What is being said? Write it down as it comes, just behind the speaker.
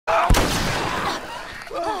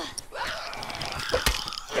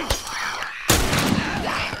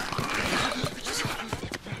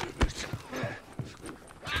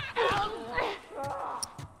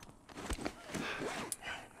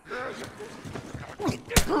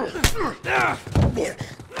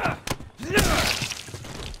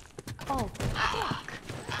Oh, fuck.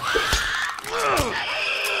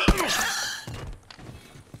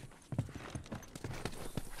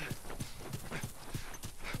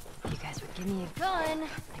 You guys would give me a gun,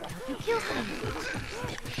 I could help you kill some.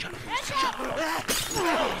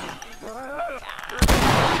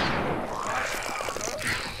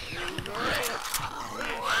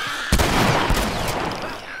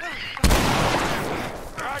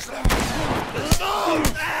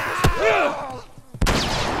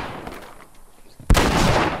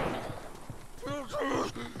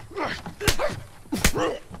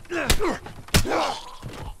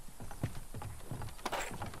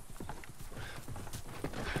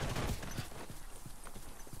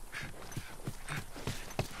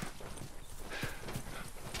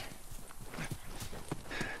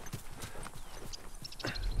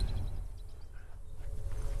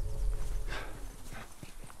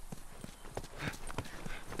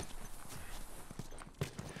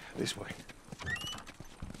 This way.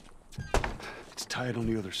 It's tied on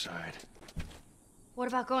the other side. What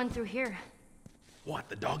about going through here? What,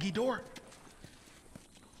 the doggy door?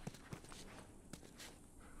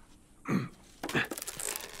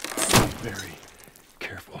 Very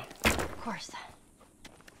careful. Of course.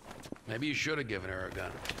 Maybe you should have given her a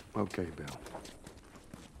gun. Okay, Bill.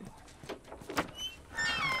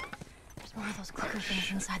 There's more of those clicker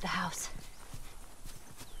things inside the house.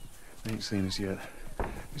 They ain't seen us yet.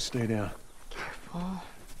 Just stay down. Careful.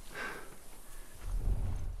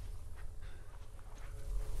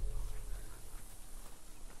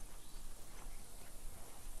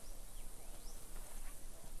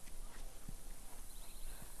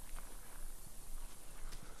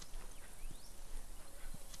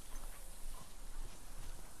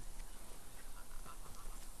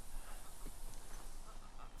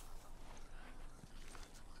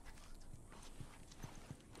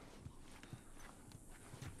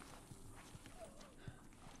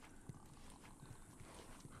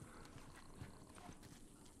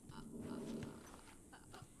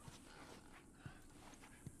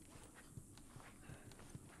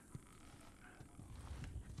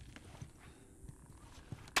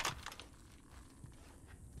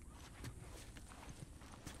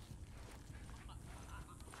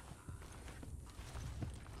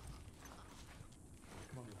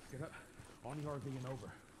 Get up. On the RV and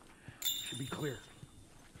over. Should be clear.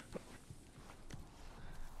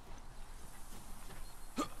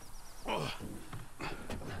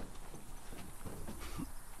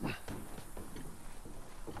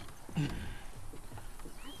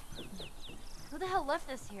 Who the hell left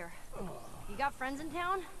this here? You got friends in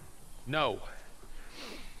town? No.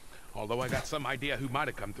 Although I got some idea who might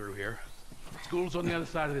have come through here. School's on the other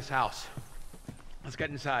side of this house. Let's get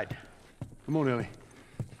inside. Come on, Ellie.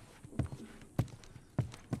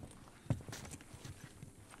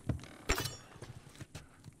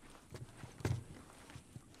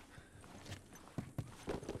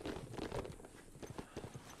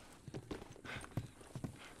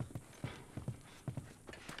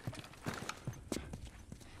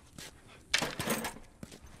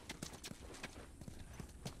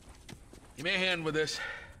 Give me a hand with this.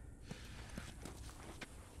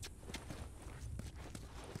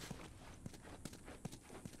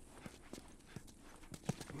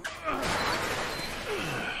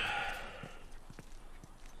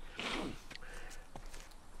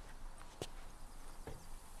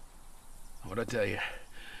 What'd I tell you?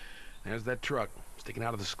 There's that truck sticking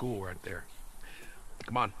out of the school right there.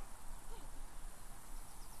 Come on.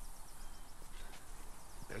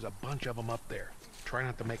 There's a bunch of them up there. Try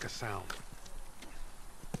not to make a sound.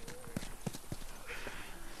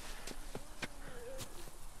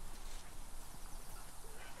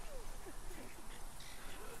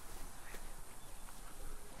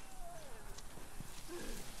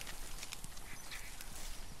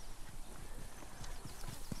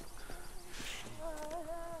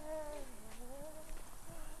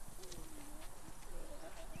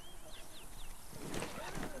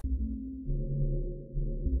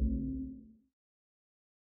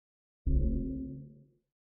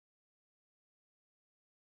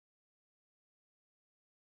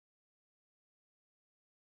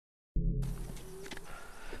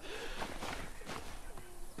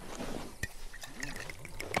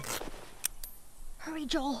 Hurry,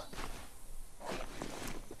 Joel.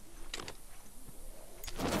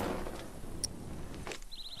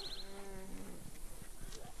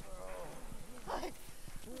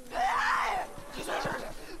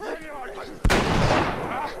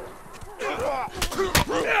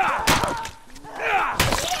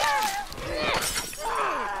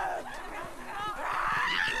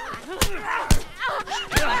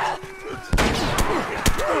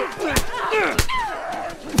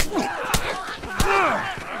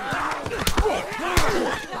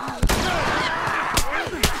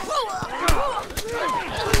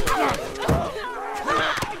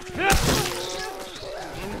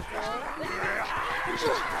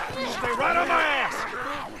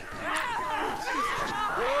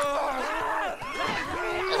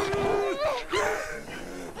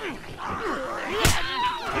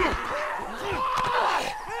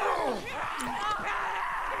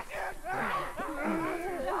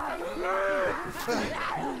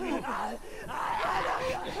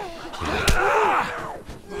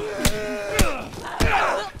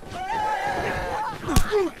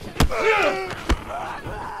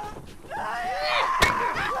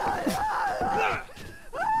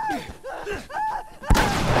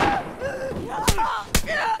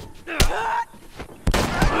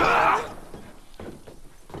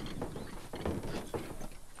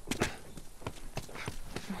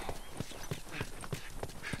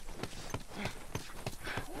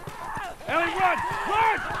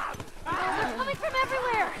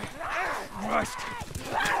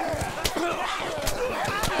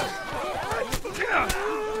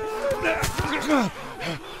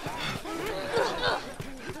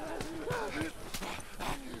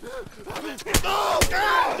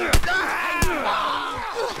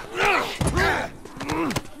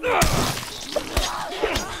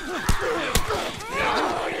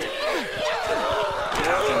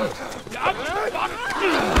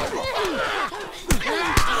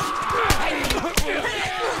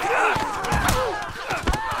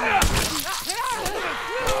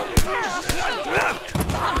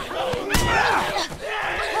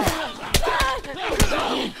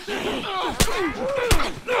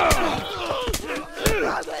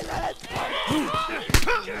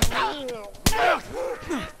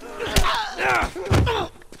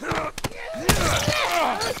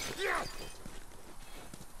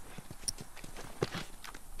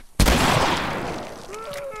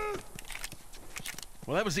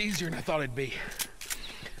 Well, that was easier than I thought it'd be.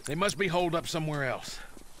 They must be holed up somewhere else.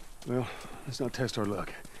 Well, let's not test our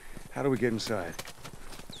luck. How do we get inside?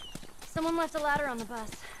 Someone left a ladder on the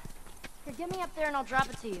bus. Here, get me up there and I'll drop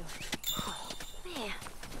it to you. Oh, man.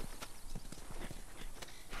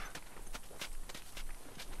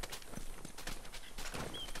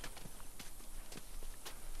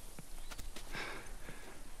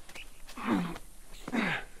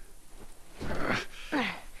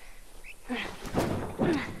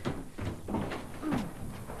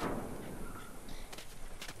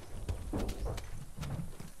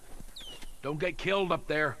 Don't get killed up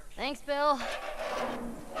there. Thanks, Bill.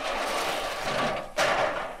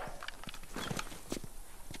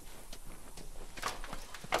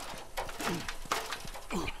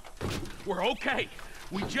 We're okay.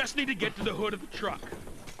 We just need to get to the hood of the truck.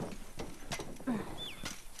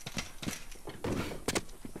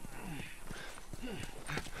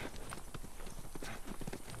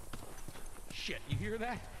 Shit, you hear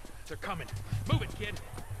that? They're coming. Move it, kid.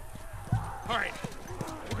 All right,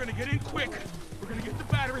 we're gonna get in quick. We're gonna get the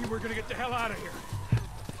battery. We're gonna get the hell out of here.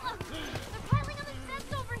 Look, they're piling on the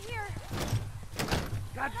steps over here.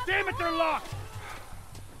 God damn it, they're locked!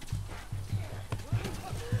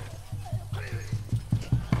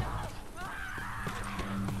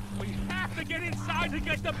 We have to get inside to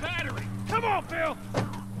get the battery. Come on, Bill.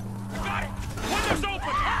 Got it. Windows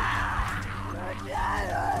open.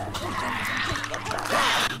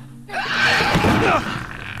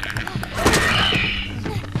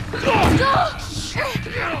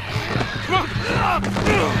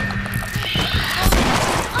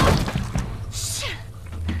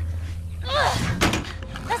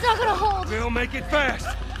 That's not gonna hold. Bill, make it fast!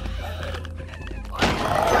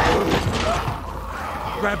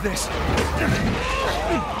 Grab this.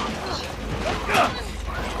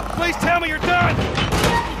 Please tell me you're done!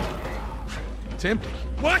 It's empty.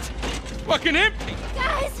 What? Fucking empty.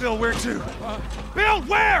 Guys! Bill, where to? Bill,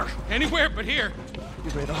 where? Anywhere but here. You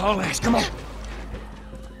ready to haul ass? Come on.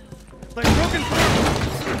 Like broken through.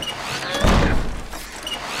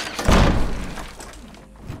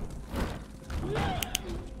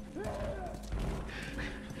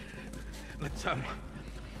 Let's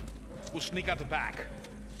we'll sneak out the back.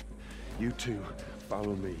 You two,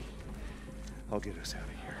 follow me. I'll get us out of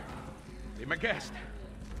here. Be my guest.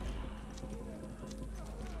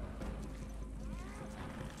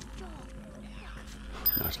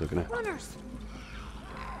 Nice looking at. Runners!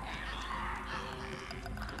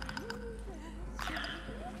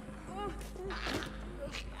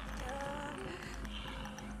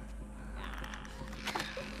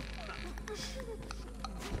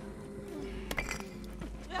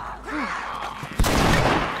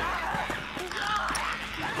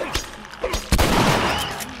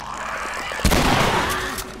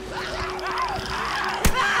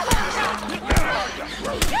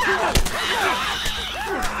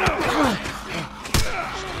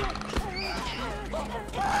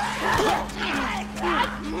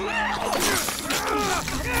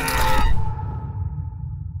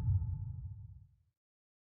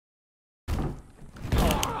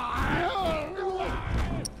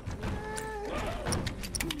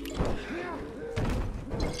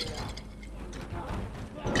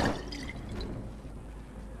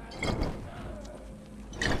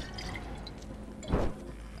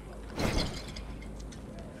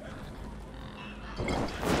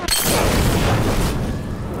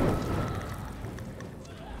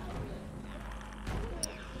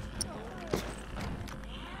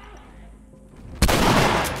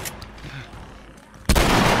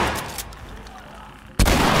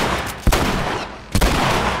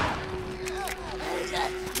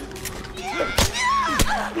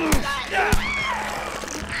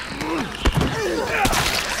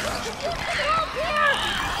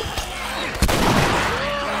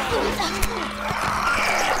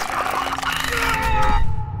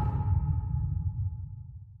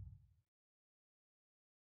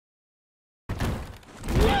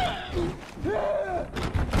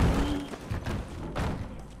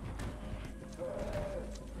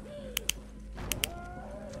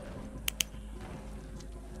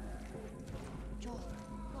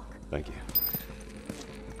 Thank you.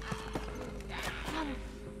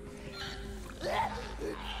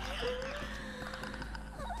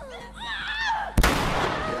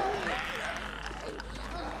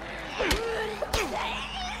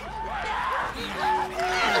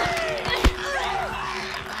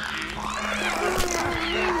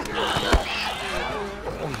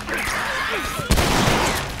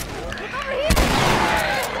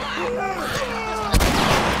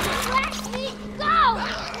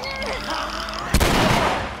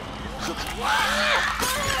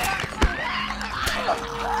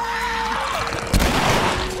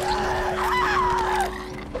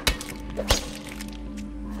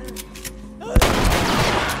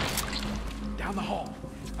 Down the hall.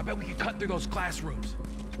 I bet we can cut through those glass rooms.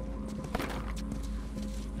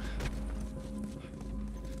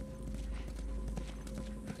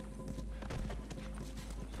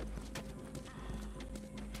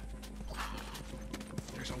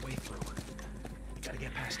 There's a way through. We gotta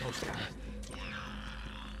get past those guys.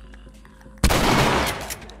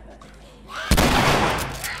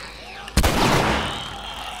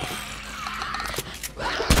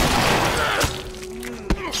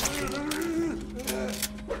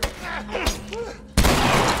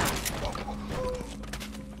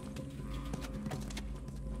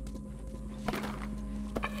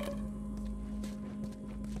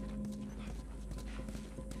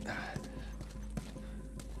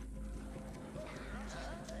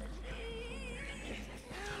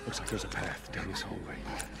 Looks like there's a path down this hallway.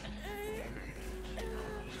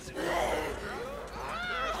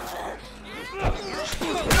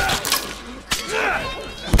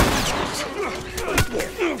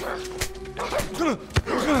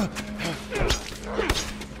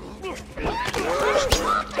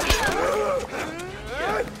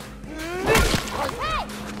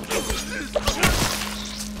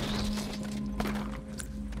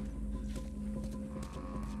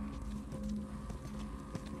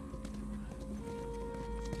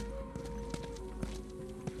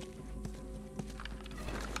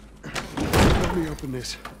 Let me open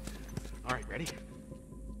this. All right, ready?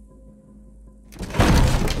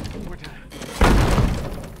 One more time.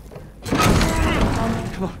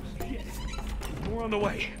 Come on. More on the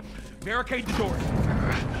way. Barricade the door.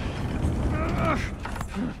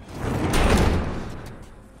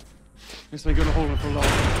 This ain't gonna hold him for long.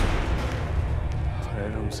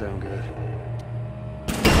 That don't sound good.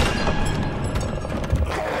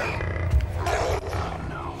 Oh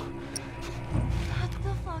no. What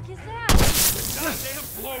the fuck is that? Goddamn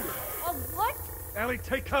floater. A what? Ellie,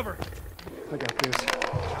 take cover. I got this.